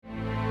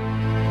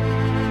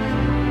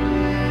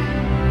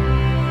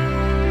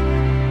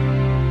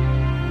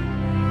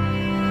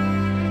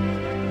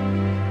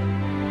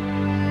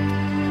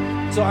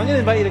I'm going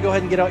to invite you to go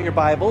ahead and get out your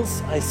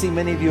Bibles. I see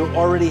many of you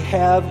already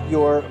have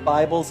your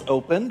Bibles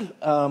opened.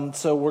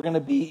 So we're going to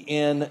be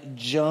in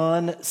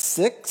John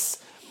 6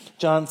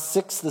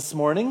 this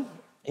morning.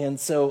 And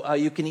so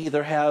you can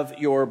either have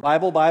your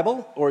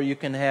Bible, or you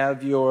can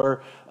have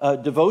your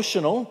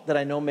devotional that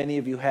I know many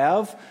of you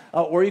have,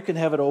 or you can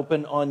have it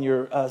open on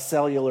your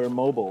cellular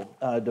mobile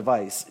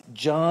device.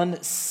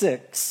 John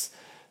 6,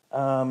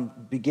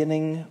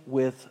 beginning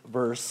with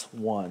verse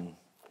 1.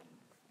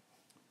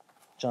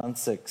 John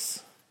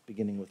 6,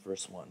 beginning with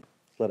verse 1.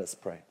 Let us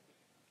pray.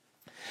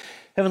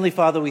 Heavenly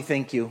Father, we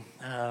thank you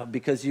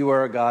because you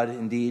are a God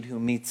indeed who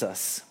meets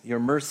us. Your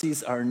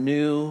mercies are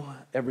new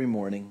every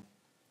morning.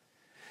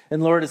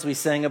 And Lord, as we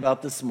sang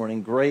about this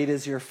morning, great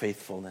is your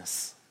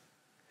faithfulness.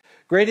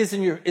 Great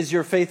is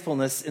your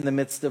faithfulness in the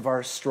midst of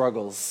our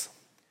struggles.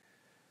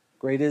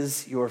 Great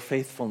is your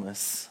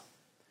faithfulness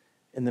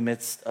in the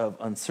midst of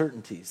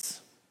uncertainties.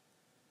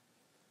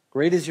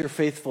 Great is your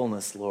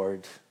faithfulness,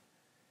 Lord,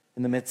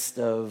 in the midst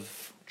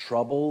of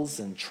troubles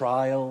and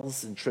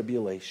trials and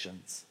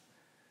tribulations.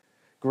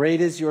 Great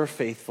is your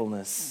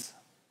faithfulness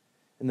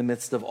in the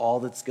midst of all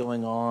that's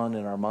going on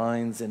in our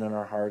minds and in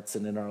our hearts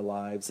and in our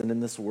lives and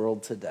in this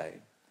world today.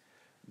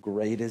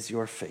 Great is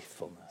your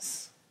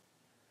faithfulness.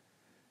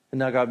 And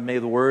now, God, may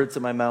the words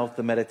of my mouth,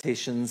 the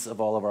meditations of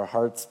all of our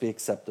hearts be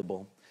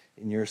acceptable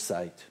in your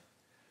sight.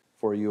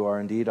 For you are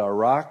indeed our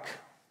rock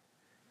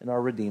and our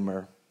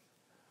Redeemer.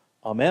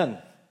 Amen.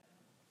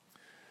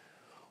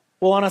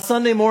 Well, on a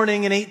Sunday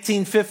morning in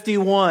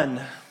 1851,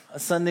 a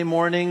Sunday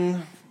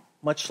morning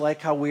much like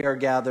how we are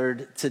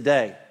gathered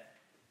today,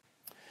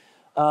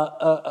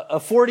 a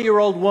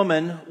 40-year-old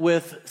woman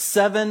with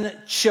 7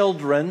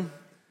 children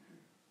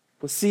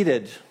was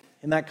seated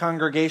in that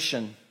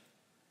congregation.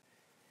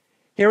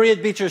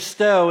 Harriet Beecher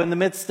Stowe, in the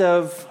midst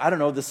of,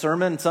 the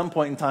sermon, at some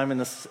point in time in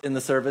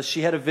the service,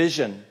 she had a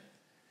vision.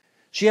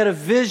 She had a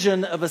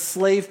vision of a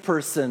slave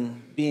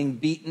person being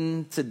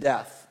beaten to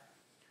death.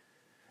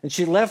 And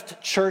she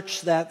left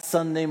church that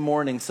Sunday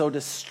morning so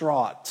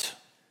distraught,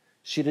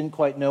 she didn't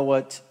quite know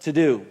what to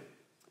do.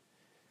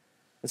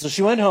 And so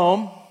she went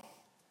home,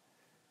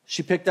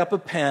 she picked up a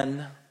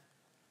pen,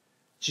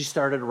 she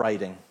started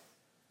writing.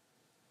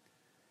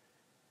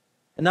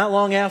 And not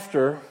long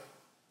after,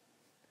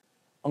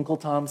 Uncle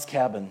Tom's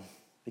Cabin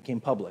became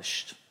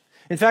published.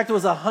 In fact, it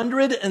was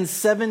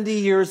 170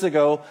 years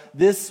ago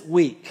this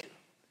week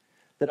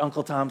that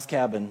Uncle Tom's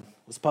Cabin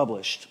was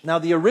published. Now,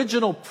 the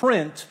original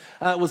print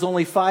was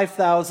only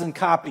 5,000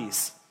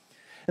 copies.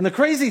 And the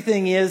crazy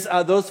thing is,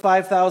 those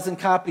 5,000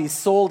 copies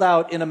sold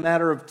out in a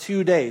matter of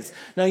 2 days.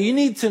 Now, you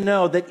need to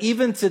know that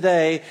even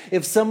today,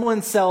 if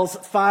someone sells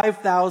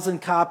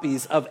 5,000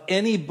 copies of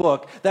any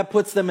book, that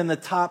puts them in the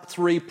top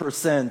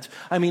 3%.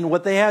 I mean,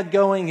 what they had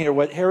going here,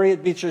 what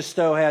Harriet Beecher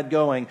Stowe had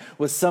going,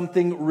 was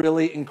something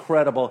really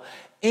incredible.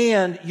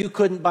 And you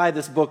couldn't buy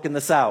this book in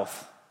the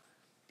South.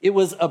 It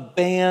was a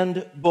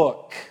banned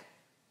book.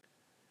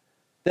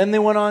 Then they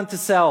went on to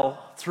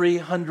sell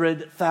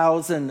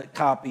 300,000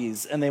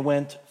 copies, and they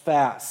went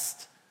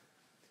fast.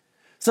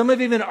 Some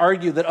have even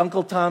argued that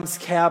Uncle Tom's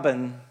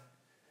Cabin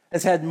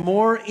has had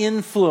more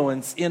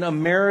influence in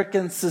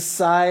American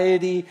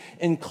society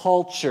and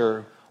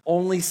culture,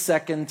 only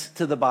second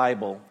to the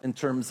Bible in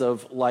terms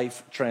of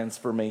life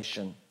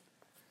transformation.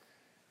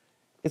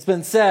 It's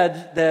been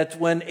said that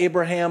when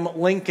Abraham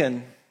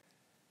Lincoln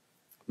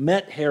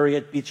met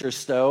Harriet Beecher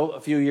Stowe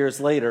a few years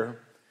later,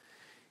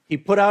 he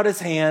put out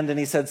his hand and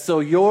he said, "So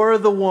you're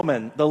the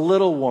woman, the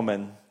little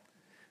woman,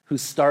 who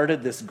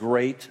started this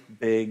great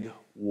big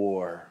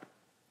war."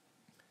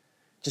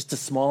 Just a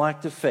small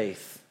act of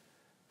faith,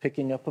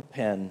 picking up a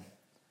pen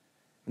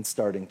and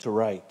starting to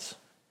write.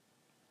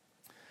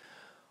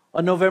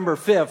 On November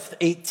 5th,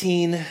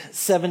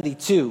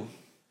 1872,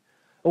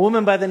 a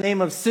woman by the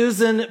name of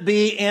Susan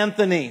B.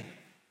 Anthony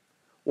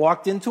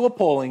walked into a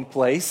polling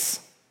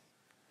place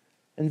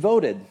and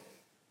voted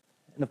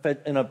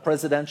in a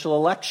presidential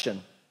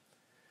election.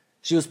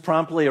 She was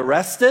promptly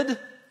arrested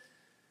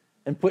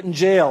and put in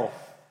jail.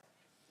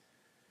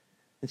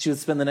 And she would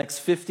spend the next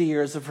 50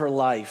 years of her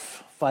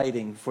life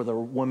fighting for the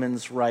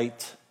woman's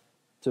right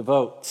to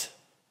vote.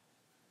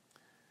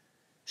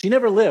 She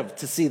never lived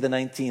to see the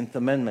 19th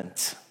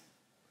Amendment.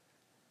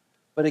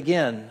 But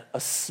again,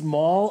 a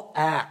small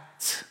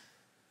act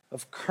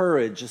of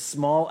courage, a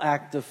small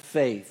act of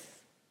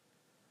faith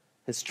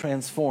has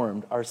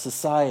transformed our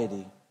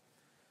society.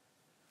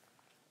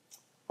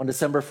 On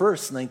December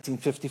 1st,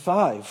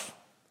 1955,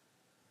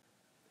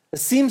 a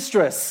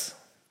seamstress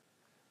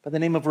by the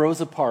name of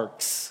Rosa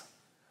Parks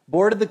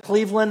boarded the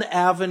Cleveland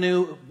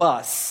Avenue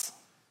bus.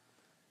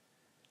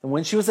 And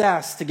when she was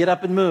asked to get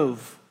up and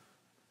move,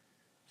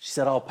 she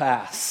said, "I'll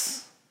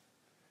pass."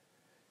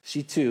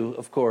 She too,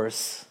 of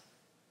course,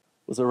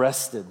 was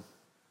arrested.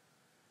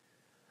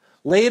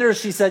 Later,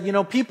 she said,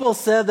 people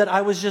said that I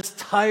was just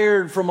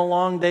tired from a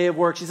long day of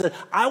work. She said,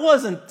 "I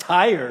wasn't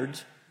tired.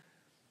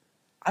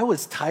 I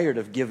was tired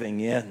of giving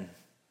in."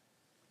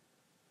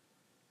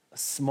 A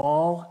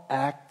small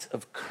act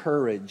of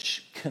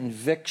courage,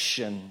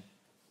 conviction,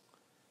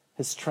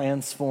 has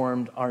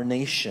transformed our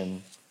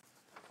nation,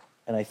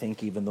 and I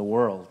think even the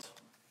world.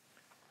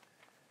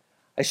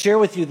 I share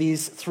with you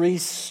these 3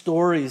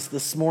 stories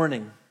this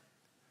morning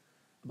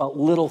about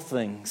little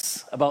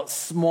things, about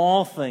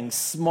small things,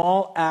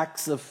 small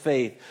acts of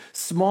faith,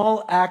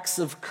 small acts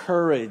of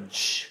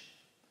courage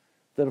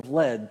that have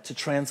led to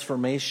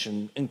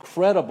transformation,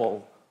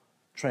 incredible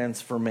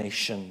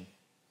transformation.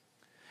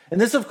 And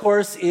this, of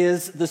course,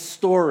 is the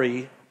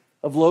story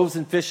of loaves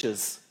and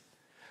fishes,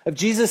 of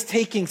Jesus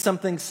taking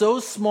something so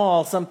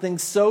small, something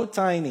so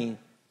tiny,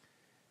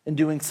 and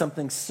doing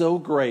something so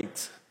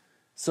great,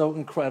 so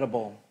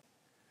incredible,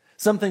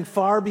 something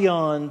far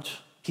beyond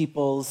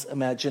people's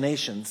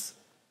imaginations.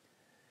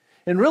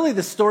 And really,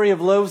 the story of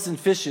loaves and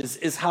fishes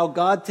is how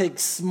God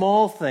takes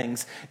small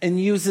things and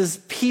uses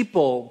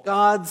people,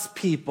 God's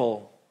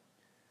people,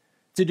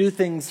 to do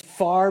things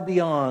far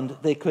beyond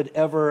they could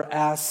ever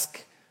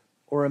ask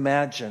or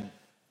imagine.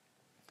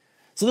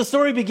 So the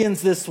story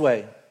begins this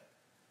way.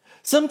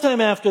 Sometime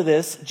after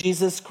this,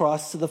 Jesus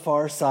crossed to the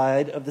far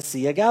side of the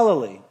Sea of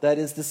Galilee, that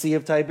is the Sea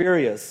of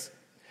Tiberias.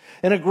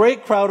 And a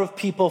great crowd of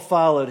people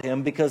followed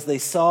him because they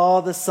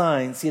saw the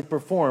signs he had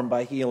performed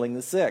by healing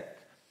the sick.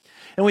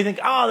 And we think,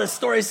 oh, this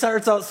story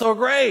starts out so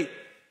great.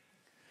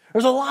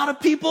 There's a lot of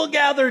people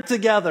gathered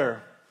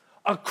together,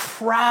 a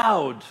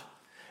crowd.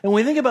 And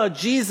when we think about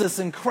Jesus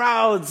and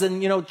crowds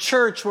and,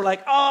 church, we're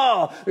like,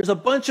 oh, there's a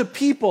bunch of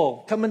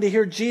people coming to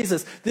hear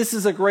Jesus. This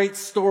is a great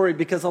story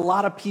because a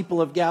lot of people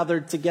have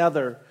gathered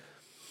together.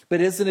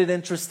 But isn't it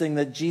interesting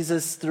that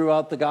Jesus,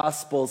 throughout the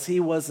Gospels, he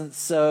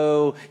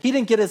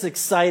didn't get as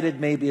excited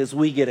maybe as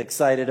we get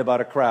excited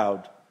about a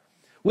crowd.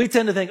 We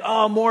tend to think,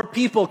 oh, more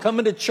people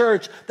coming to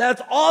church.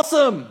 That's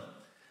awesome.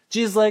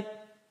 Jesus is like,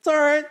 it's all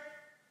right.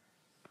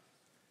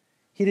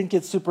 He didn't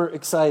get super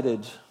excited.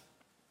 It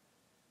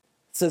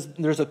says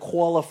there's a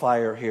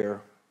qualifier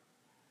here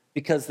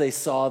because they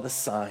saw the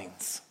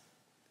signs.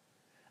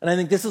 And I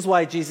think this is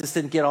why Jesus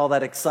didn't get all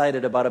that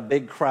excited about a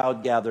big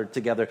crowd gathered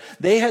together.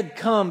 They had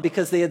come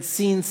because they had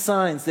seen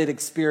signs. They'd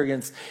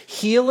experienced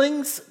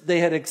healings. They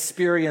had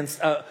experienced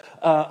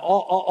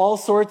all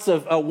sorts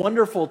of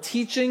wonderful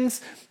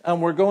teachings.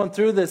 We're going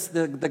through this,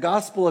 the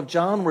Gospel of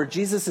John, where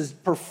Jesus is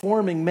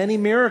performing many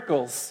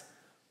miracles.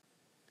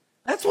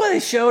 That's why they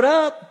showed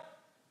up.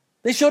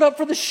 They showed up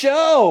for the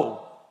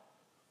show.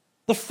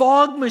 The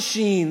fog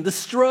machine, the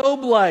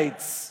strobe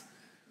lights,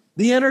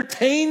 the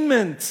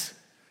entertainment,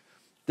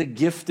 the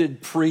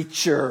gifted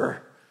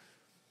preacher.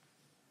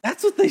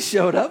 That's what they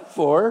showed up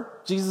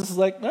for. Jesus is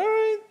like, all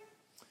right.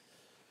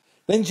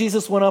 Then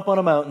Jesus went up on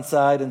a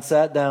mountainside and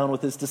sat down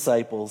with his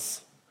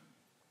disciples.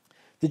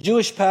 The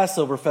Jewish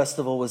Passover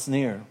festival was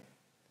near.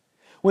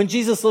 When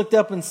Jesus looked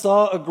up and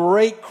saw a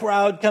great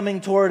crowd coming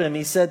toward him,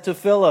 he said to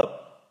Philip,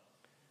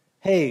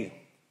 hey,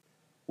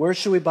 where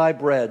should we buy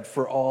bread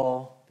for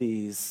all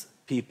these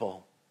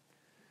people?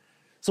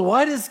 So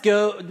why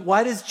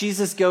does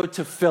Jesus go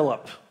to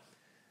Philip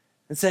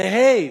and say,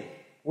 hey,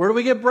 where do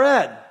we get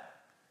bread?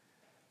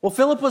 Well,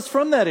 Philip was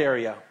from that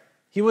area.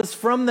 He was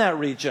from that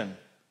region.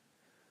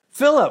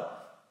 Philip,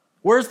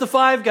 where's the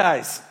Five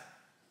Guys?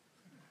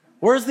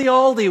 Where's the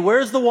Aldi?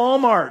 Where's the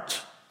Walmart?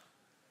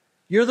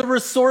 You're the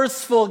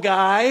resourceful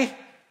guy.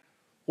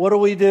 What do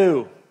we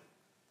do?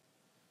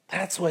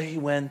 That's why he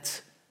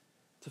went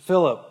to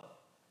Philip.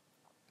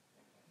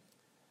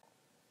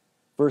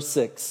 Verse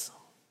 6.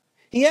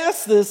 He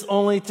asked this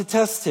only to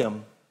test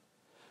him,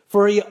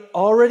 for he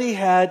already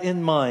had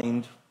in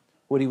mind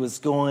what he was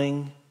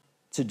going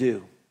to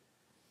do.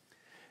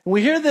 And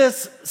we hear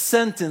this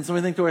sentence and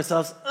we think to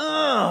ourselves,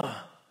 I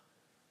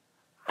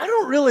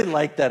don't really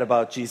like that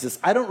about Jesus.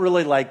 I don't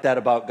really like that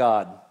about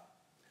God.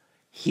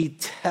 He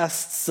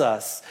tests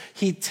us.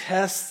 He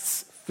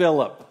tests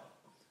Philip.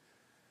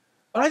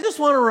 But I just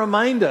want to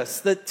remind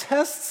us that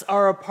tests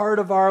are a part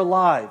of our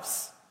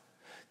lives.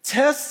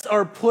 Tests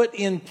are put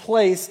in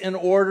place in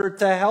order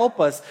to help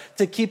us,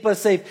 to keep us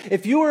safe.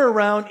 If you were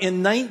around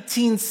in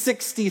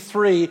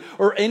 1963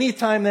 or any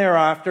time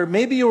thereafter,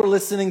 maybe you were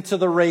listening to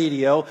the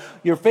radio,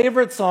 your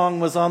favorite song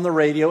was on the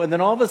radio, and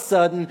then all of a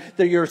sudden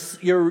your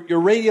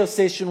radio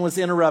station was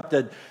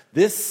interrupted.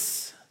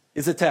 This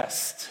is a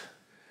test.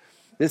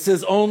 This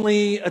is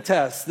only a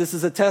test. This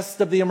is a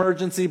test of the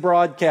emergency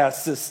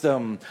broadcast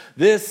system.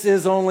 This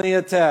is only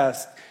a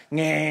test.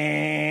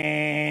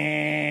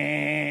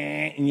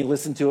 And you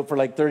listen to it for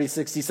like 30,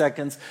 60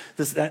 seconds.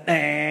 This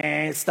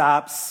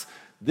stops.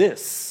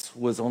 This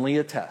was only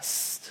a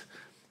test.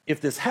 If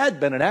this had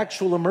been an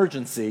actual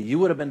emergency, you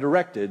would have been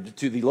directed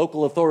to the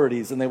local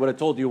authorities and they would have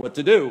told you what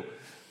to do.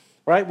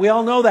 Right? We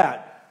all know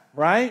that,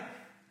 right?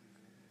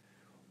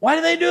 Why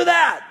do they do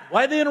that?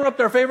 Why did they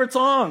interrupt our favorite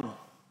song?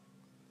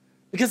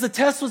 Because the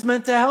test was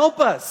meant to help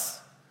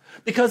us.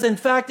 Because in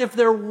fact, if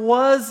there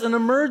was an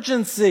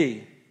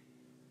emergency,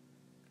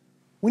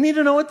 we need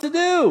to know what to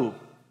do.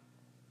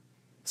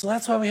 So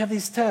that's why we have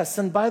these tests.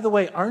 And by the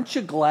way, aren't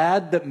you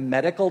glad that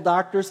medical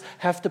doctors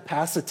have to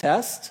pass a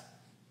test?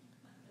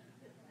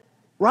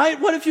 Right?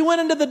 What if you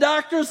went into the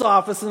doctor's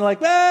office and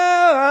like,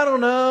 well, I don't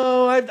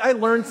know. I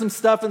learned some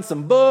stuff in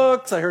some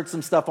books. I heard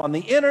some stuff on the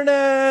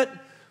internet.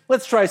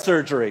 Let's try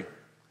surgery.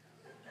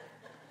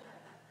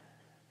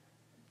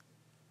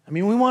 I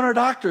mean, we want our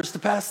doctors to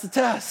pass the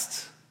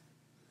test.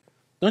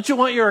 Don't you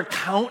want your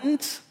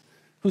accountant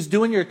who's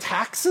doing your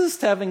taxes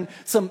to having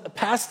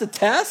pass the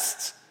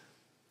test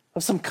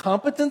of some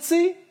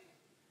competency?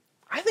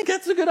 I think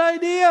that's a good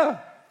idea.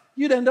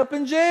 You'd end up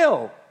in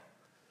jail.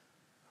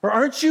 Or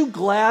aren't you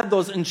glad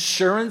those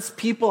insurance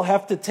people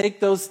have to take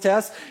those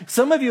tests?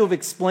 Some of you have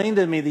explained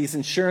to me these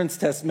insurance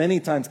tests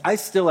many times. I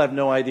still have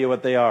no idea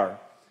what they are.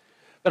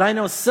 But I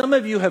know some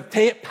of you have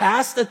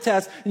passed a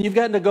test and you've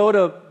gotten to go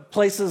to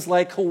places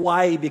like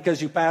Hawaii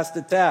because you passed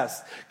a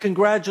test.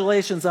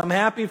 Congratulations, I'm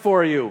happy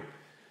for you.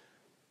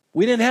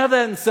 We didn't have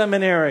that in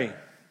seminary.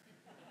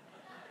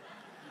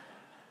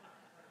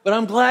 But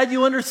I'm glad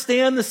you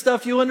understand the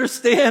stuff you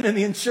understand in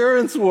the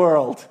insurance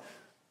world.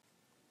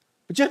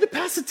 But you had to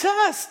pass a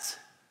test.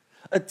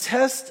 A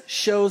test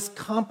shows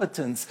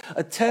competence.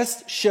 A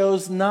test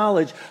shows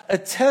knowledge. A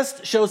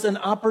test shows an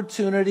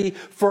opportunity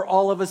for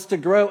all of us to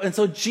grow. And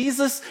so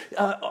Jesus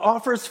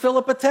offers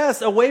Philip a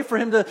test, a way for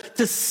him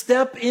to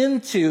step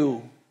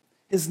into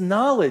his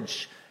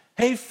knowledge.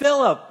 Hey,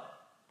 Philip,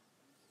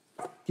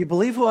 do you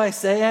believe who I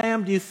say I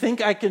am? Do you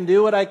think I can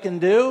do what I can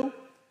do?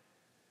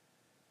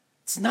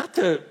 It's not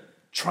to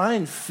try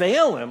and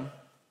fail him.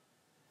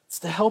 It's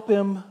to help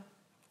him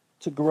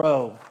to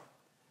grow.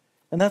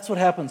 And that's what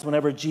happens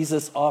whenever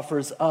Jesus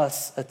offers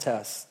us a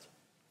test.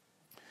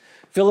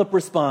 Philip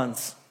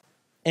responds,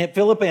 and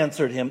Philip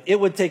answered him, "It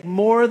would take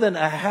more than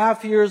a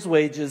half year's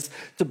wages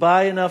to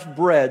buy enough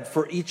bread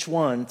for each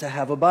one to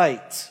have a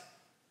bite."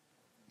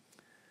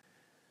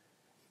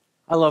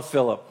 I love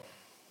Philip.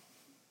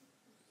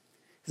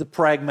 He's a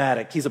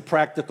pragmatic. He's a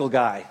practical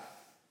guy.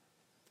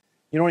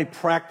 You know any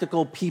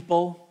practical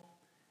people?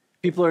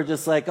 People are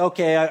just like,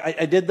 okay,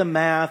 I did the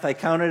math. I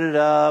counted it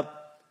up.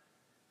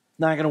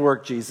 Not going to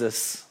work,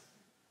 Jesus.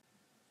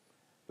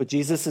 But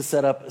Jesus has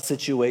set up a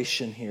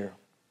situation here.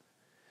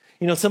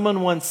 You know,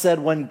 someone once said,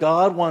 when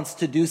God wants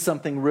to do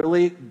something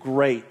really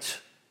great,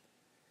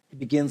 it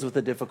begins with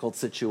a difficult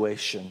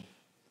situation.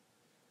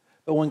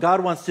 But when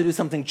God wants to do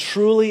something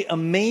truly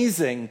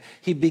amazing,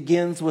 he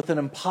begins with an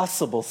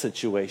impossible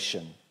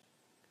situation.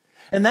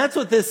 And that's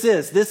what this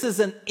is. This is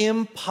an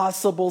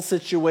impossible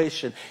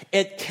situation.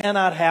 It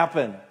cannot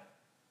happen.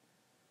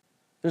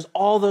 There's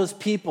all those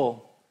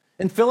people.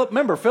 And Philip,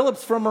 remember,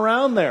 Philip's from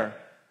around there.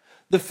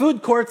 The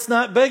food court's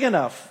not big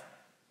enough.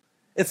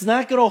 It's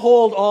not going to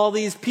hold all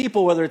these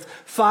people, whether it's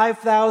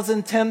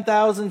 5,000,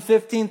 10,000,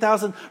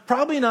 15,000,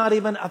 probably not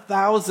even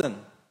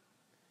 1,000.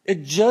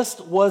 It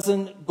just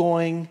wasn't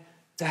going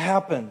to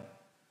happen.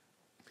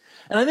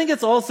 And I think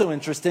it's also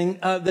interesting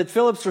that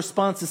Philip's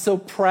response is so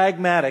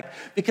pragmatic,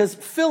 because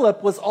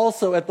Philip was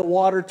also at the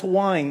water to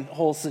wine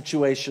whole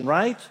situation,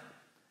 right?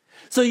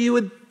 So you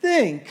would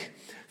think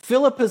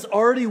Philip has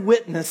already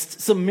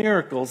witnessed some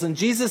miracles, and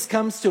Jesus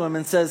comes to him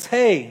and says,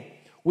 hey,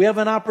 we have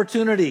an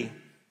opportunity.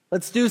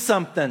 Let's do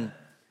something.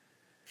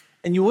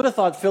 And you would have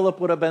thought Philip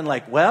would have been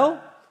like,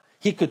 well,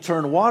 he could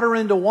turn water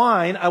into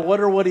wine. I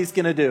wonder what he's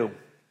going to do.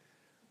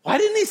 Why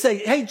didn't he say,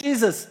 hey,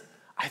 Jesus,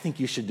 I think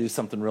you should do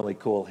something really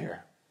cool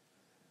here?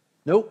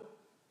 Nope,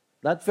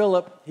 not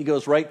Philip. He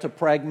goes right to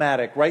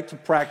pragmatic, right to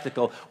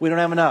practical. We don't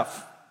have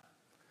enough.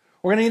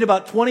 We're going to need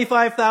about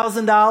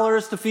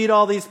 $25,000 to feed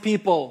all these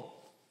people.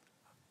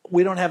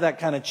 We don't have that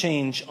kind of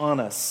change on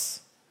us.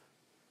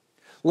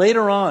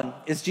 Later on,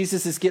 as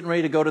Jesus is getting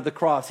ready to go to the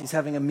cross, he's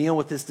having a meal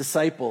with his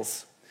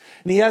disciples.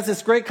 And he has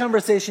this great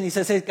conversation. He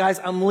says, hey, guys,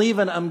 I'm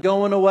leaving. I'm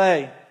going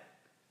away.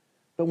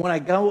 But when I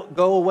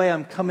go away,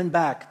 I'm coming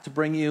back to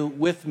bring you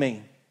with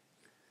me.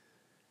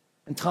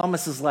 And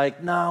Thomas is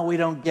like, no, we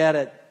don't get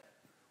it.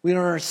 We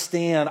don't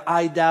understand.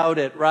 I doubt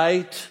it,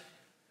 right?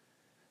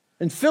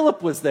 And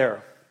Philip was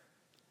there.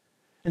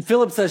 And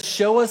Philip says,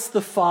 show us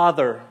the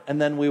Father,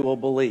 and then we will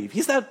believe.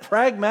 He's that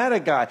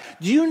pragmatic guy.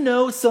 Do you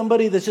know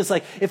somebody that's just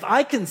like, if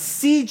I can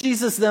see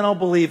Jesus, then I'll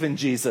believe in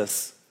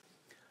Jesus?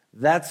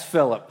 That's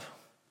Philip.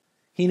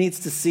 He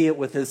needs to see it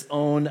with his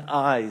own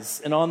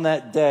eyes. And on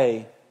that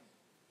day,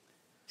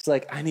 he's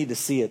like, I need to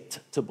see it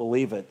to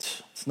believe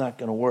it. It's not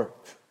going to work.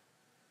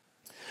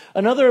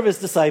 Another of his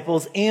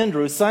disciples,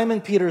 Andrew, Simon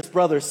Peter's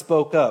brother,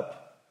 spoke up.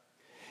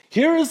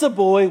 Here is a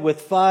boy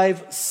with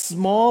 5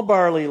 small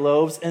barley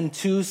loaves and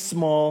 2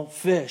 small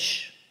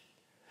fish.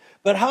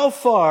 But how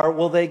far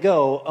will they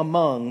go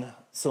among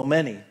so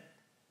many?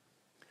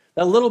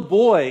 That little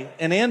boy,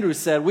 and Andrew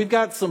said, we've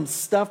got some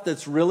stuff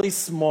that's really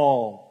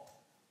small.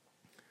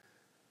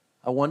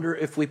 I wonder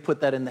if we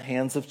put that in the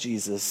hands of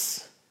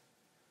Jesus,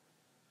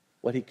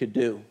 what he could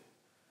do.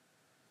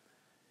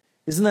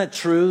 Isn't that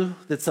true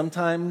that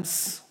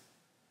sometimes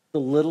the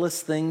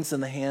littlest things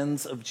in the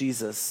hands of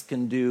Jesus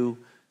can do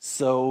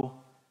so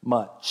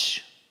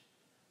much?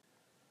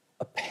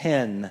 A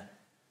pen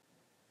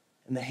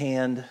in the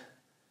hand of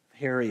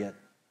Harriet. A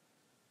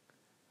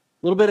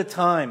little bit of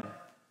time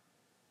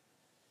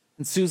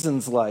in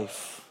Susan's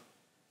life.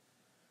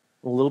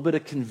 a little bit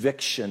of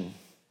conviction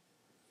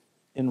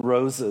in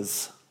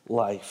Rosa's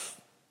life.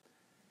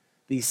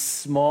 These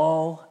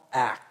small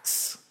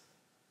acts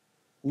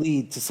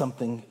lead to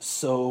something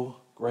so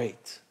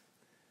great.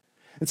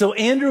 And so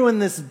Andrew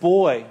and this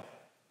boy,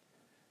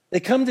 they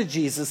come to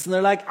Jesus and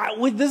they're like,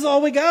 this is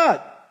all we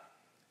got.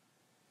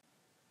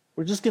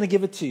 We're just going to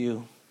give it to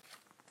you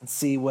and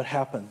see what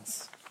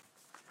happens.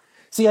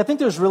 See, I think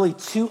there's really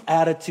two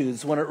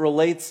attitudes when it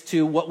relates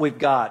to what we've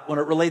got, when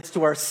it relates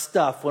to our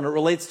stuff, when it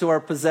relates to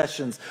our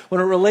possessions, when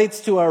it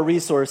relates to our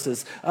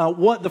resources.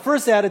 The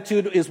first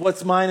attitude is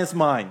what's mine is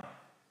mine.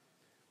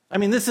 I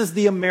mean, this is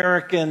the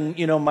American,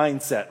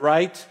 mindset,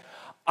 right?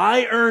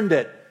 I earned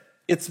it.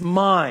 It's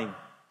mine.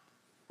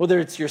 Whether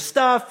it's your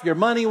stuff, your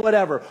money,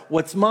 whatever.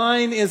 What's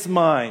mine is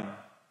mine.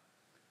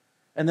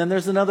 And then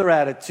there's another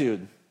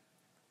attitude.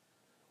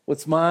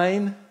 What's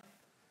mine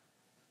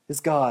is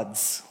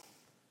God's.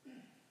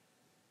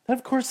 That,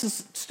 of course,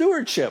 is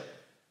stewardship.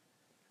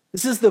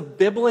 This is the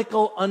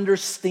biblical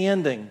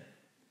understanding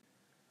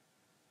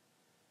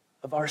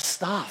of our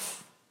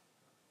stuff.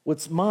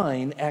 What's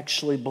mine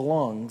actually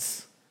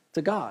belongs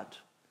to God.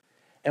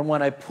 And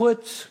when I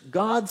put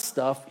God's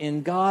stuff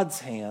in God's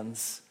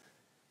hands,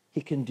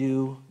 He can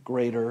do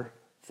greater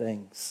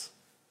things.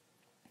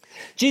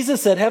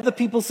 Jesus said, have the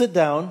people sit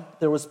down.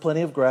 There was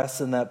plenty of grass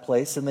in that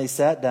place, and they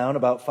sat down.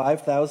 About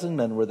 5,000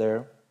 men were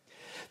there.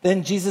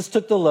 Then Jesus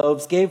took the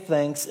loaves, gave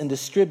thanks, and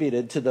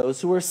distributed to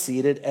those who were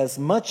seated as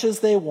much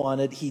as they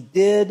wanted. He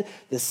did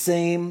the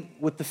same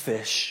with the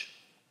fish.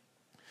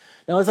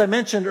 Now, as I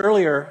mentioned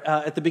earlier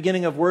at the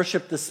beginning of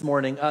worship this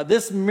morning,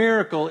 this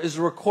miracle is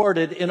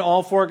recorded in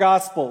all four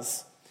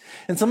Gospels.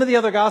 And some of the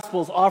other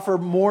Gospels offer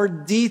more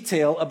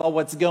detail about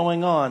what's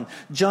going on.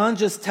 John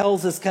just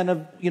tells us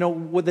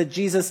that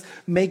Jesus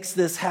makes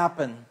this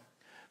happen.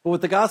 But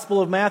what the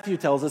Gospel of Matthew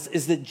tells us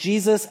is that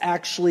Jesus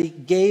actually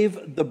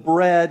gave the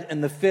bread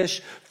and the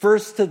fish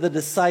first to the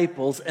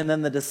disciples, and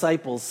then the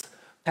disciples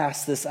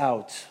passed this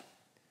out,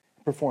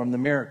 performed the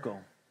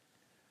miracle.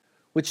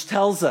 Which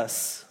tells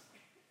us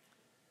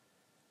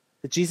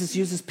that Jesus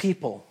uses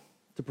people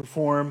to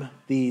perform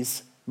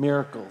these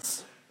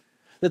miracles.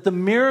 That the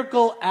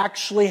miracle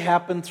actually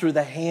happened through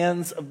the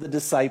hands of the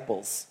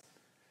disciples.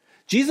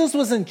 Jesus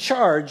was in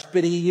charge,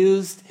 but He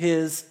used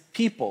His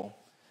people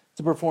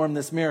to perform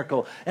this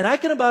miracle. And I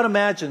can about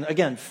imagine,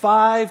 again,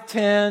 5,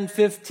 10,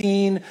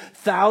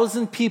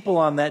 15,000 people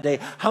on that day.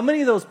 How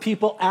many of those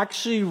people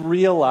actually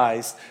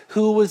realized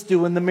who was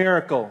doing the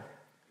miracle?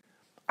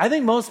 I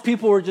think most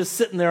people were just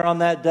sitting there on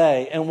that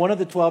day, and one of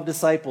the 12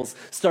 disciples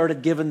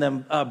started giving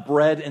them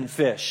bread and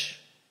fish.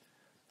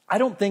 I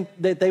don't think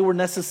that they were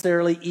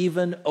necessarily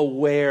even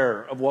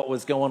aware of what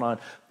was going on,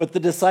 but the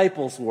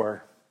disciples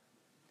were.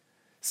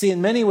 See,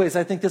 in many ways,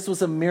 I think this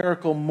was a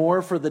miracle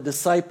more for the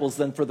disciples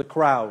than for the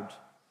crowd,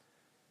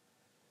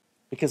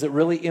 because it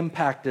really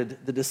impacted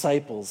the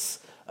disciples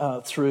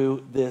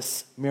through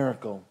this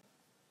miracle.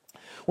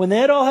 When they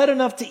had all had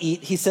enough to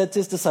eat, He said to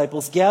His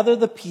disciples, gather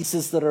the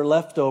pieces that are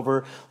left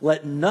over,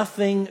 let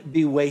nothing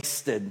be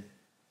wasted.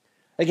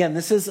 Again,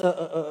 this is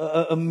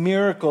a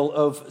miracle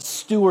of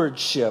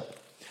stewardship.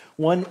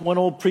 One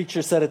old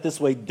preacher said it this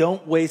way,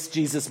 don't waste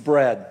Jesus'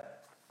 bread.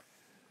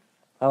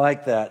 I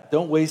like that.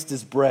 Don't waste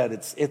His bread.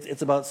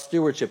 It's about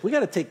stewardship. We got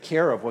to take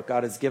care of what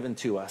God has given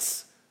to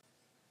us.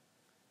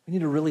 We need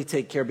to really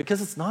take care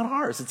because it's not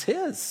ours. It's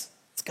His.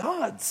 It's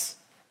God's.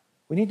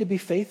 We need to be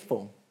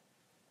faithful.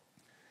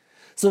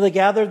 So they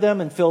gathered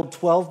them and filled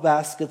 12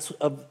 baskets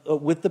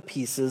with the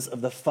pieces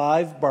of the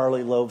 5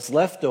 barley loaves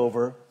left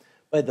over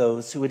by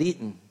those who had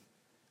eaten.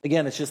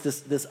 Again, it's just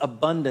this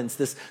abundance,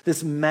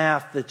 this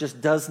math that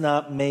just does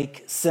not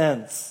make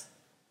sense.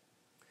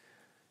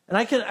 And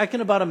I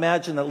can about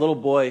imagine that little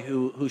boy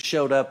who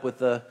showed up with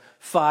the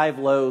 5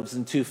 loaves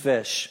and 2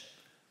 fish.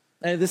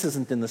 This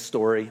isn't in the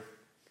story.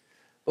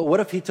 But what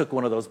if he took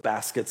one of those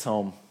baskets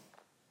home?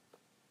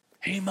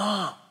 Hey,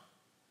 Mom,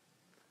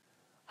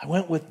 I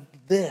went with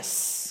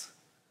this.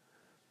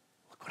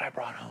 Look what I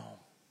brought home.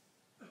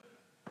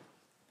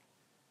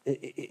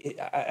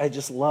 I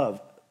just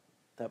love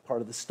that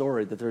part of the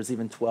story, that there's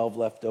even 12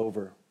 left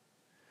over.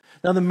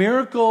 Now, the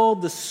miracle,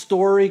 the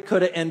story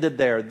could have ended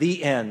there,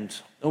 the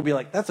end. It would be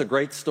like, that's a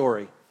great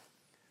story.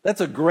 That's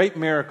a great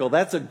miracle.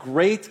 That's a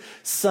great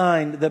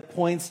sign that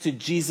points to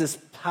Jesus'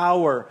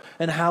 power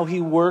and how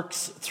He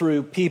works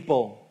through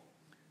people.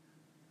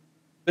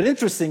 But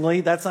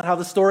interestingly, that's not how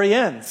the story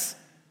ends.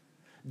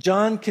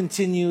 John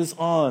continues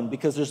on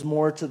because there's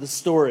more to the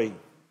story.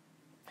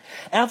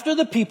 After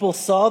the people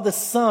saw the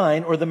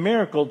sign or the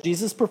miracle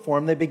Jesus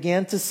performed, they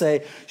began to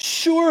say,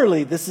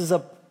 surely this is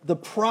the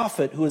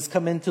prophet who has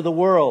come into the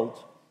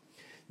world.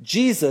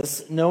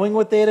 Jesus, knowing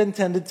what they had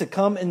intended to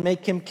come and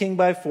make Him king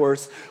by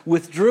force,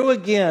 withdrew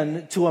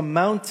again to a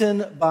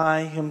mountain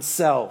by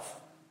Himself.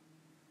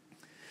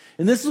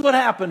 And this is what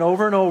happened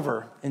over and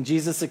over in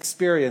Jesus'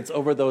 experience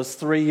over those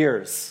 3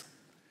 years.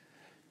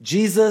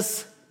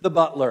 Jesus the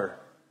butler.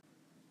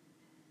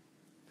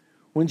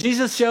 When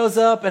Jesus shows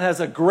up and has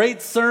a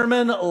great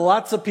sermon,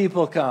 lots of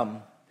people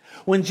come.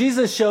 When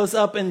Jesus shows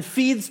up and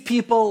feeds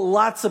people,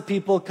 lots of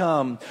people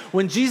come.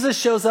 When Jesus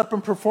shows up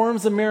and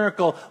performs a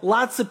miracle,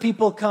 lots of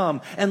people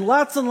come. And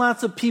lots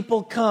of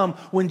people come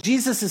when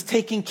Jesus is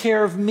taking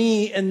care of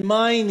me and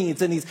my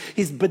needs. And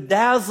he's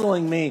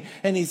bedazzling me,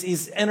 and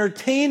he's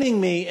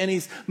entertaining me, and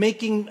he's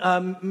making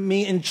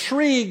me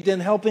intrigued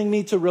and helping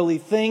me to really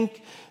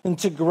think and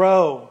to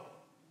grow.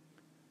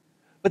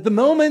 But the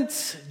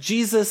moment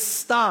Jesus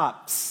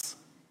stops,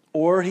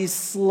 or he's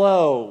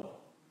slow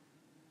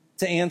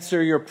to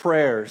answer your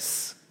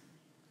prayers,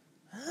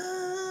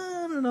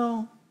 I don't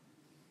know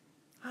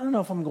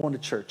if I'm going to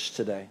church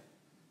today.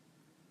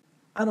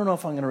 I don't know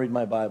if I'm going to read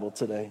my Bible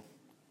today.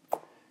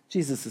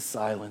 Jesus is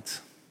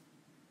silent.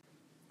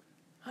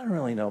 I don't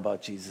really know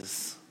about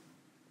Jesus.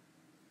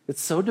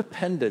 It's so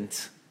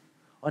dependent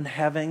on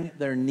having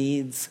their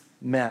needs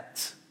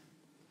met.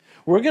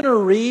 We're going to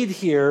read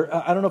here,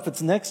 I don't know if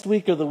it's next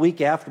week or the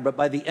week after, but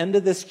by the end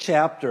of this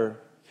chapter,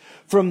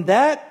 from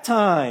that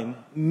time,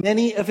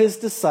 many of his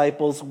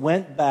disciples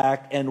went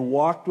back and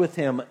walked with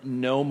him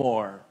no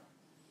more,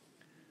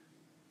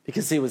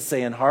 because he was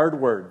saying hard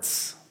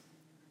words.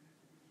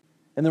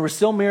 And there were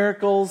still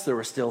miracles, there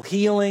were still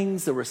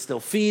healings, there were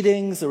still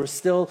feedings, there were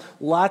still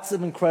lots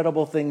of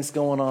incredible things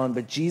going on,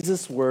 but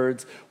Jesus'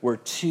 words were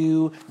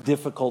too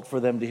difficult for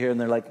them to hear, and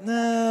they're like,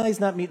 nah,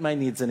 he's not meeting my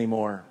needs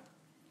anymore.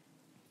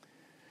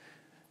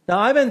 Now,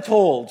 I've been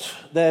told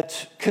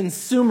that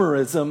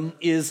consumerism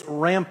is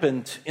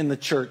rampant in the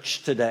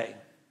church today.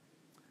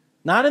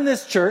 Not in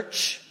this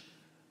church,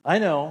 I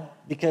know,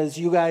 because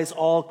you guys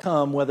all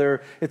come,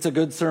 whether it's a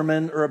good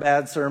sermon or a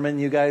bad sermon.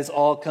 You guys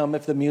all come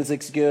if the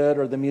music's good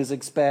or the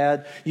music's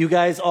bad. You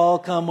guys all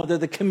come whether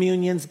the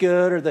communion's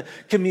good or the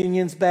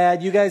communion's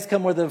bad. You guys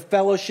come whether the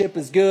fellowship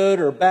is good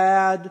or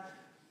bad.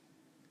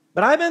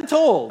 But I've been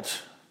told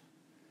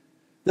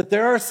that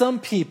there are some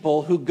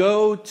people who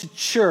go to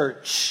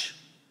church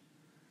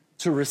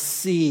to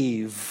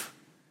receive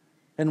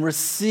and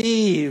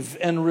receive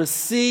and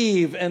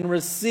receive and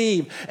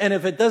receive. And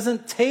if it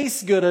doesn't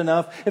taste good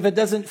enough, if it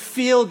doesn't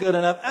feel good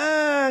enough,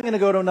 I'm going to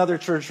go to another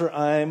church, or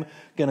I'm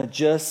going to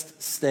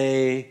just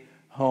stay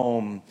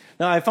home.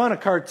 Now, I found a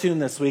cartoon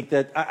this week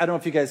that I don't know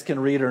if you guys can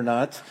read or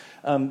not.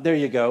 There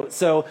you go.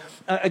 So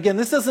again,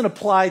 this doesn't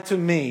apply to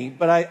me,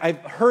 but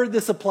I've heard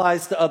this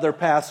applies to other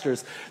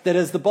pastors, that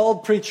as the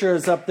bald preacher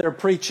is up there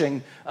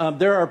preaching,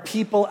 there are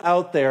people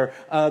out there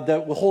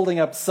that were holding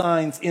up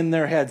signs in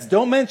their heads.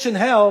 Don't mention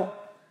hell.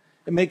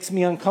 It makes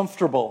me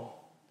uncomfortable.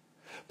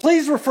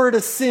 Please refer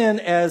to sin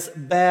as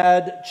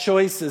bad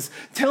choices.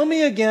 Tell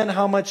me again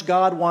how much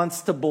God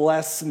wants to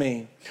bless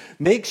me.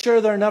 Make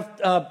sure there are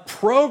enough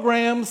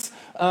programs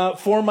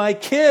for my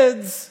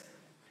kids.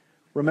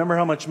 Remember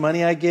how much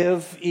money I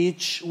give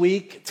each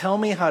week? Tell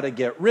me how to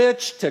get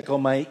rich, tickle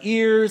my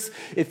ears.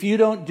 If you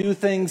don't do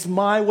things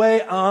my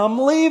way, I'm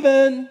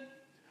leaving.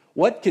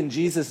 What can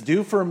Jesus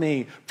do for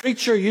me?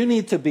 Preacher, you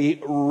need to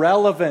be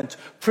relevant.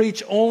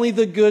 Preach only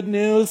the good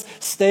news.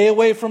 Stay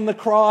away from the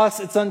cross.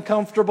 It's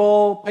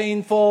uncomfortable,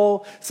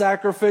 painful,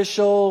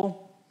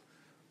 sacrificial.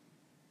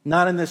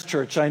 Not in this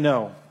church, I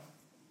know.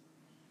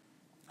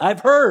 I've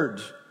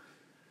heard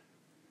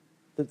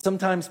that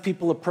sometimes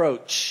people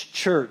approach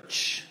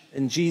church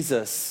and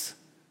Jesus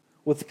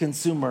with a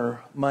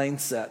consumer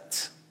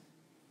mindset.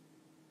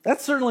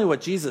 That's certainly what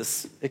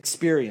Jesus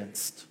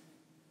experienced.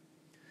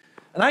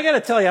 And I got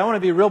to tell you, I want to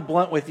be real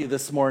blunt with you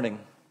this morning.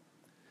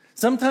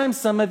 Sometimes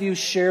some of you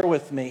share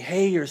with me,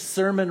 hey, your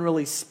sermon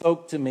really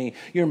spoke to me.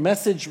 Your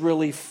message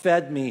really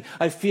fed me.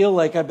 I feel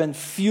like I've been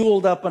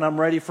fueled up and I'm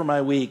ready for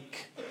my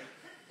week.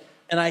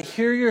 And I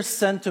hear your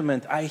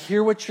sentiment. I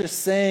hear what you're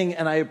saying,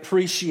 and I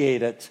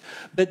appreciate it.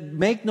 But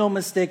make no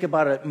mistake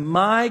about it.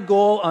 My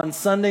goal on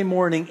Sunday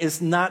morning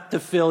is not to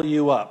fill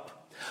you up.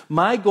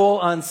 My goal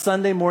on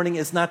Sunday morning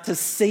is not to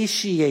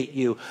satiate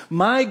you.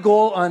 My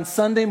goal on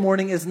Sunday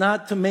morning is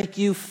not to make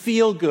you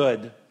feel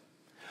good.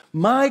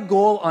 My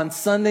goal on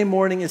Sunday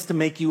morning is to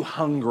make you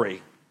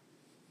hungry.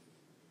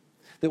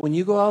 That when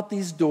you go out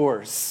these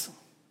doors,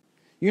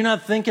 you're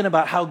not thinking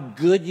about how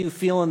good you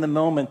feel in the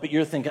moment, but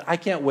you're thinking, I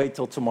can't wait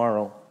till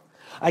tomorrow.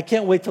 I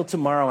can't wait till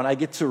tomorrow, and I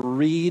get to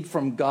read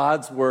from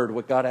God's word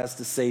what God has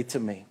to say to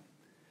me.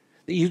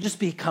 That you just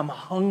become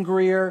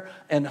hungrier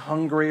and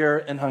hungrier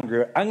and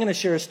hungrier. I'm going to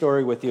share a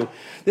story with you.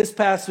 This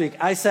past week,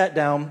 I sat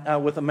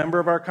down with a member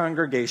of our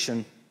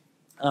congregation,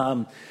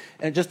 and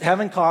just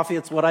having coffee.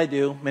 It's what I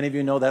do. Many of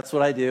you know that's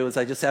what I do, is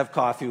I just have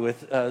coffee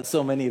with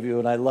so many of you,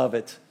 and I love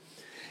it.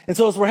 And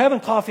so as we're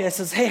having coffee, I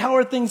says, hey, how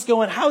are things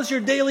going? How's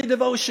your daily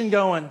devotion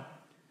going?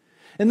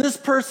 And this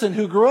person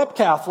who grew up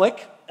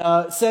Catholic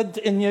said,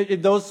 and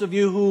those of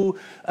you who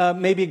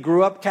maybe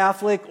grew up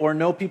Catholic or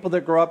know people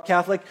that grew up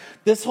Catholic,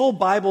 this whole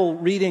Bible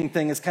reading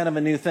thing is kind of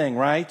a new thing,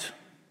 right?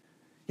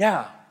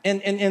 Yeah.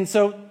 And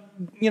so,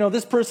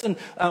 this person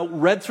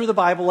read through the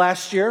Bible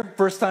last year,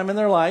 first time in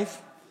their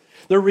life.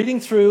 They're reading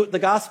through the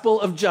Gospel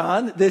of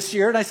John this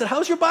year. And I said,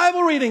 how's your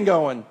Bible reading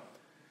going?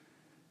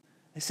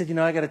 They said,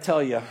 I got to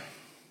tell you,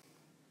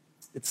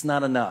 it's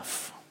not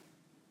enough.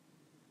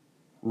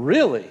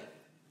 Really?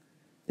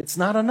 It's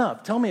not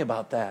enough. Tell me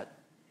about that.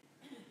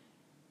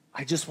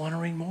 I just want to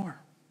read more.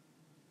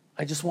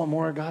 I just want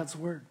more of God's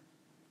word.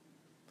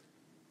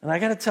 And I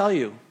got to tell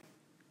you,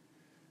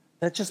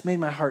 that just made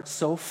my heart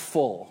so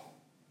full.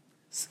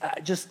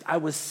 I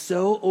was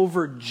so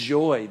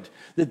overjoyed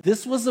that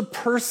this was a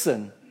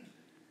person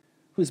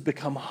who's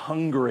become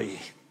hungry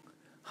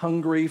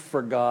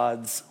for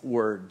God's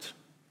word.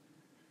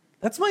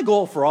 That's my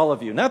goal for all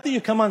of you. Not that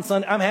you come on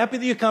Sunday. I'm happy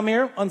that you come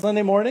here on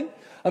Sunday morning.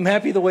 I'm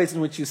happy the ways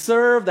in which you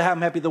serve.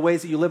 I'm happy the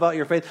ways that you live out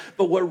your faith.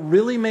 But what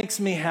really makes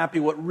me happy,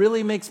 what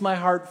really makes my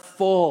heart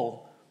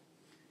full,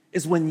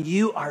 is when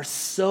you are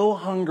so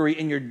hungry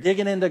and you're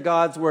digging into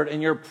God's word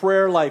and your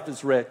prayer life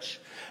is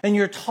rich and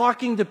you're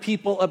talking to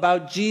people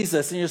about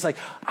Jesus and you're just like,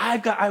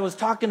 I was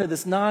talking to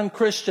this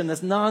non-Christian,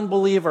 this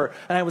non-believer,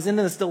 and I was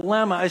into this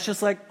dilemma. It's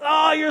just like,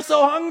 oh, you're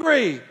so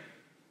hungry.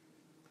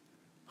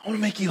 I want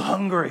to make you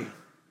hungry.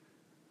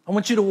 I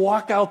want you to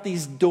walk out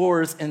these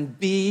doors and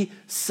be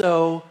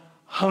so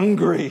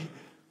hungry.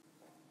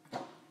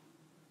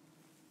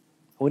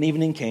 When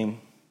evening came,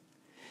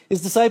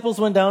 his disciples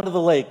went down to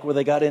the lake where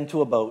they got into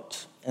a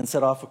boat and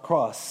set off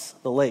across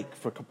the lake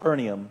for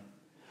Capernaum.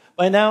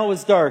 By now it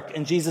was dark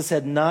and Jesus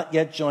had not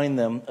yet joined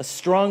them. A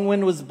strong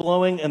wind was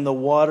blowing and the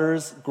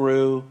waters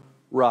grew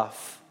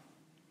rough.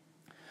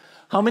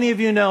 How many of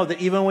you know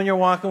that even when you're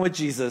walking with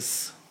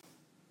Jesus,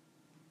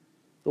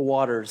 the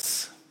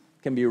waters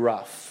can be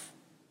rough?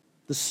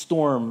 The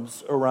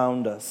storms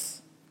around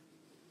us.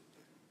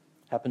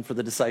 Happened for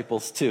the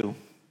disciples too.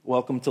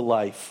 Welcome to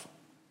life.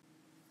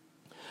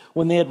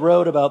 When they had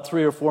rowed about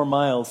 3 or 4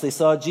 miles, they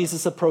saw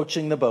Jesus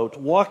approaching the boat,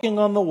 walking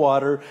on the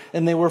water,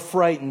 and they were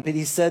frightened. But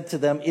he said to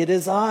them, "It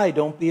is I,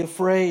 don't be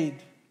afraid."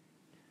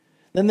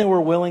 Then they were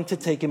willing to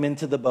take him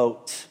into the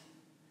boat.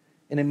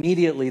 And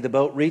immediately the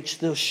boat reached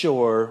the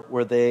shore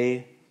where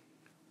they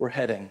were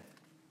heading.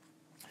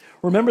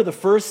 Remember the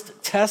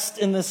first test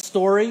in this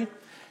story?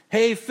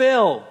 Hey,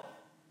 Phil,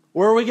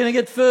 where are we going to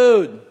get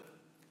food?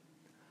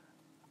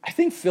 I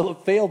think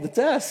Philip failed the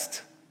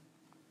test.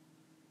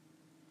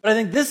 But I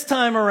think this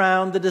time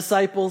around, the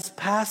disciples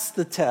passed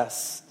the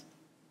test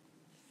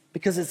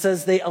because it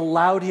says they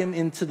allowed him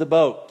into the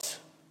boat.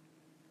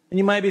 And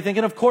you might be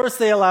thinking, of course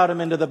they allowed him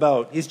into the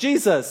boat. He's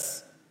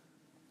Jesus.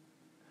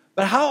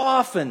 But how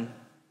often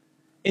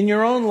in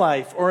your own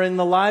life or in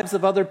the lives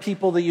of other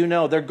people that you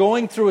know, they're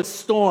going through a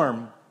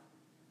storm.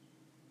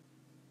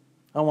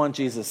 I want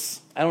Jesus.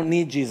 I don't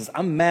need Jesus.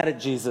 I'm mad at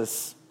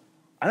Jesus.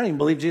 I don't even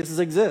believe Jesus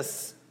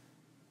exists.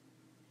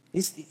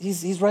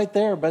 He's right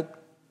there,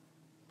 but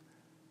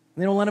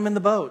they don't let him in the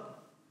boat.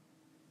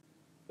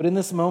 But in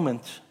this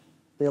moment,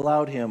 they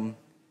allowed him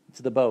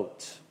into the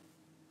boat.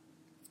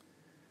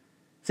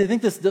 See, I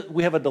think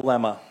we have a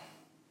dilemma.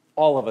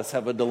 All of us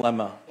have a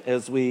dilemma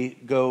as we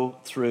go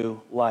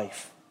through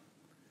life.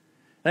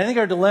 And I think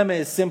our dilemma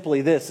is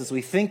simply this, as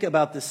we think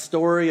about the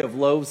story of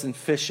loaves and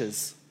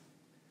fishes.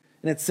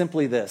 And it's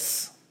simply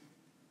this: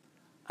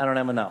 I don't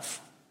have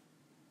enough.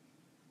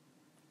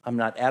 I'm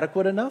not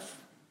adequate enough.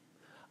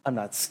 I'm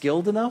not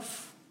skilled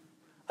enough.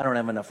 I don't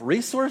have enough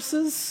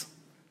resources.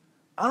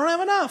 I don't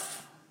have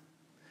enough.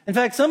 In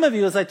fact, some of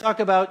you, as I talk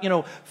about,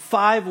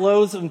 5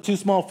 loaves and 2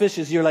 small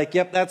fishes, you're like,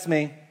 yep, that's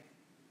me.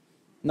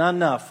 Not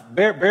enough.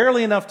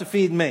 Barely enough to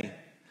feed me.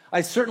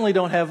 I certainly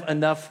don't have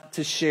enough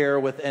to share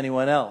with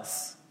anyone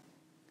else.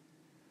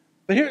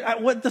 But here,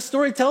 what the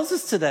story tells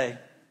us today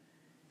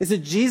is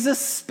that Jesus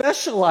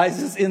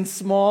specializes in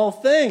small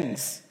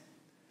things.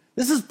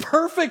 This is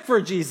perfect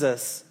for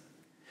Jesus.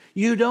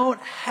 You don't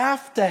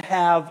have to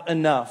have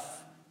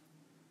enough.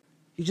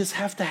 You just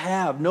have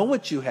to know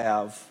what you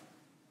have,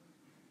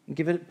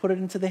 and put it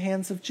into the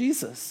hands of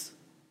Jesus.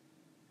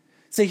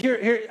 See,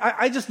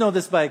 I just know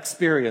this by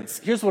experience.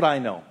 Here's what I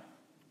know.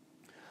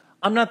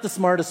 I'm not the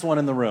smartest one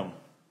in the room.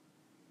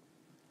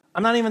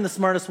 I'm not even the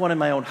smartest one in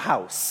my own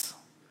house.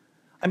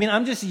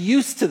 I'm just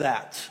used to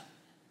that.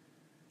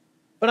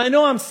 But I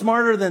know I'm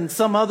smarter than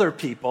some other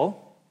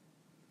people.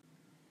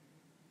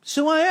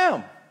 So I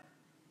am.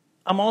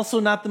 I'm also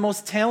not the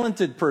most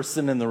talented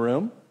person in the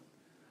room.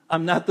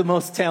 I'm not the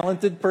most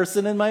talented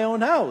person in my own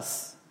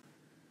house.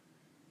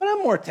 But I'm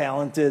more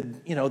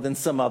talented, than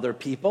some other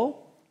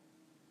people.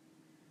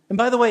 And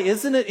by the way,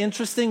 isn't it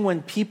interesting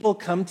when people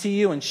come to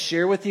you and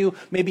share with you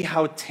maybe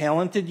how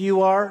talented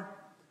you are?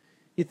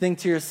 You think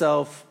to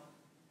yourself,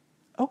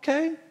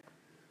 okay,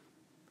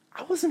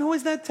 I wasn't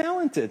always that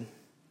talented.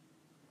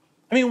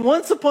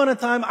 Once upon a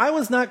time, I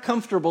was not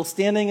comfortable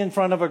standing in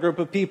front of a group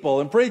of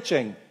people and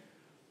preaching.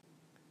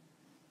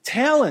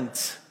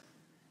 Talent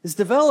is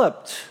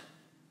developed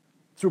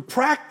through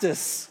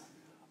practice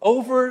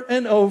over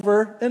and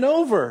over and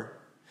over.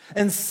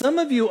 And some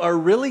of you are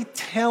really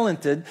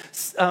talented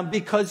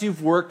because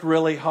you've worked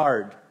really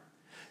hard.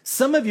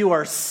 Some of you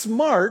are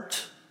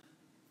smart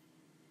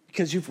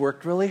because you've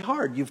worked really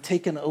hard. You've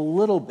taken a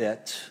little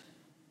bit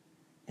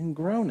and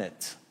grown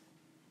it.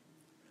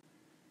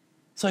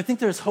 So I think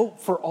there's hope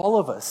for all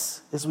of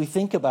us as we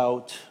think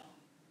about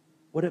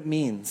what it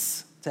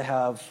means to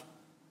have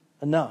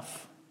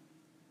enough.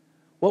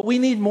 What we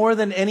need more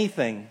than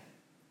anything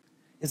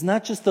is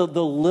not just the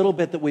little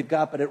bit that we've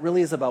got, but it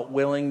really is about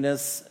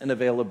willingness and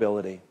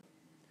availability.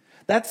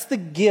 That's the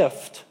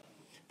gift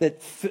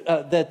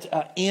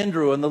that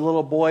Andrew and the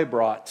little boy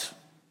brought.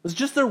 It was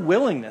just their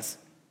willingness.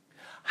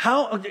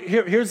 We're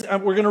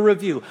going to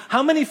review.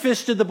 How many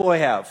fish did the boy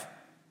have?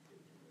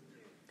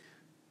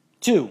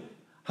 2.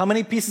 How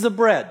many pieces of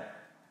bread?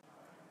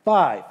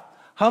 5.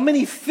 How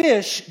many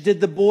fish did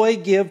the boy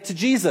give to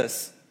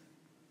Jesus?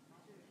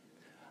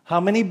 How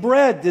many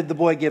bread did the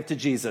boy give to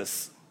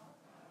Jesus?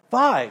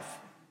 5.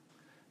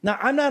 Now,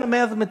 I'm not a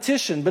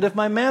mathematician, but if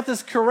my math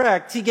is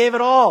correct, he gave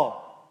it all.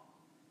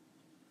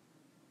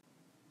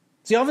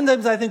 See,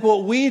 oftentimes I think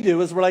what we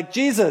do is we're like,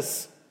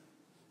 Jesus,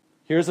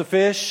 here's a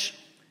fish,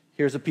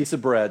 here's a piece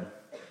of bread.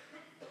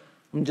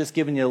 I'm just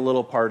giving you a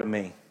little part of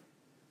me.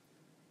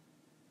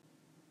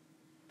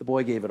 The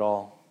boy gave it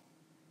all.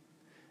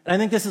 And I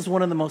think this is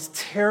one of the most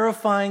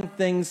terrifying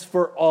things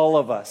for all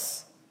of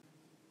us,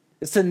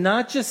 is to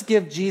not just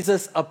give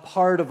Jesus a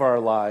part of our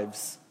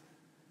lives,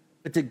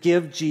 but to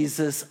give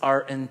Jesus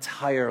our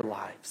entire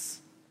lives.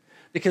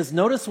 Because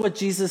notice what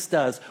Jesus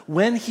does.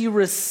 When he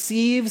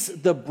receives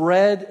the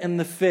bread and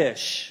the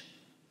fish,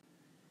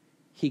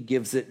 he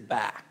gives it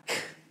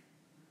back.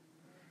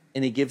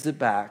 And he gives it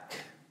back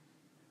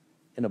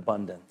in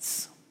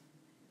abundance.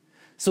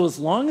 So as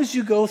long as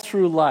you go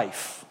through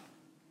life,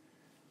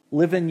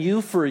 living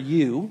you for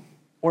you,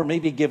 or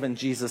maybe giving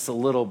Jesus a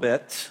little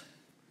bit,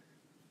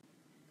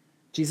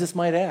 Jesus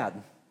might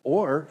add.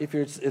 Or if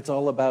it's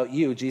all about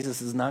you,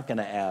 Jesus is not going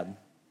to add.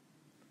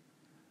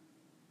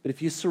 But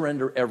if you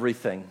surrender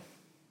everything,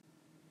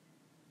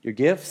 your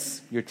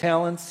gifts, your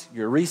talents,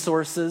 your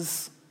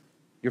resources,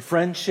 your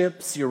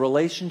friendships, your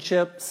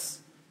relationships,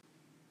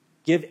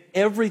 give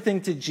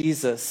everything to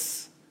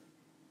Jesus,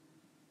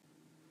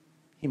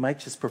 he might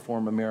just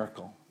perform a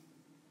miracle.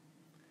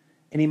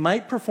 And he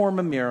might perform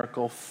a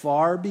miracle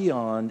far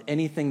beyond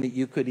anything that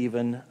you could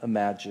even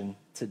imagine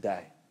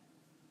today.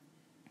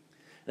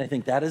 And I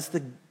think that is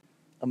the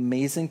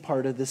amazing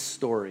part of this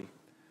story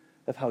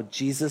of how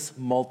Jesus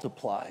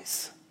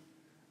multiplies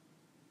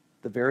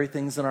the very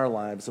things in our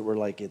lives that we're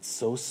like, it's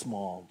so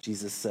small.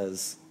 Jesus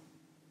says,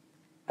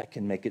 I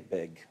can make it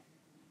big.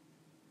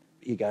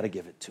 But you got to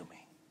give it to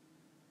me.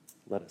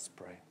 Let us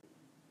pray.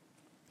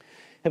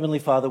 Heavenly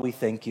Father, we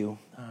thank you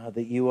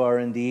that you are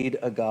indeed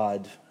a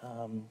God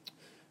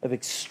of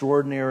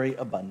extraordinary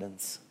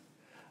abundance,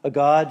 a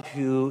God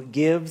who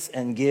gives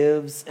and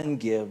gives and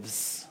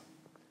gives.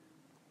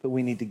 But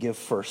we need to give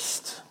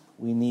first.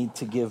 We need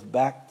to give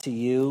back to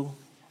you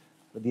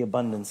the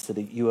abundance that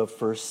you have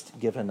first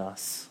given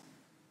us.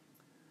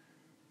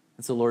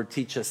 And so, Lord,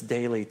 teach us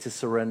daily to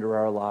surrender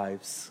our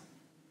lives,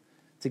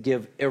 to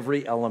give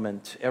every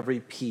element,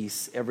 every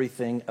piece,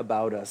 everything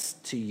about us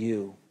to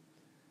you,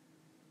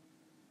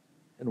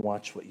 and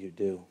watch what you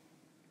do.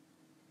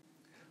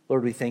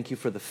 Lord, we thank you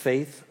for the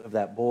faith of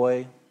that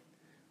boy.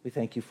 We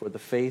thank you for the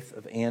faith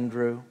of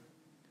Andrew.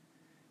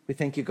 We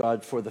thank you,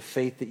 God, for the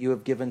faith that you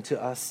have given to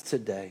us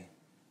today.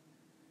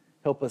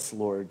 Help us,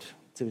 Lord,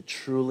 to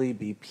truly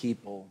be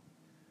people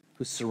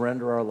who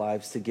surrender our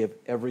lives to give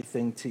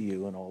everything to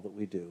you in all that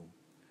we do.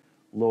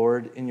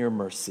 Lord, in your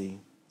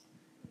mercy,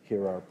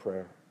 hear our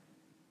prayer.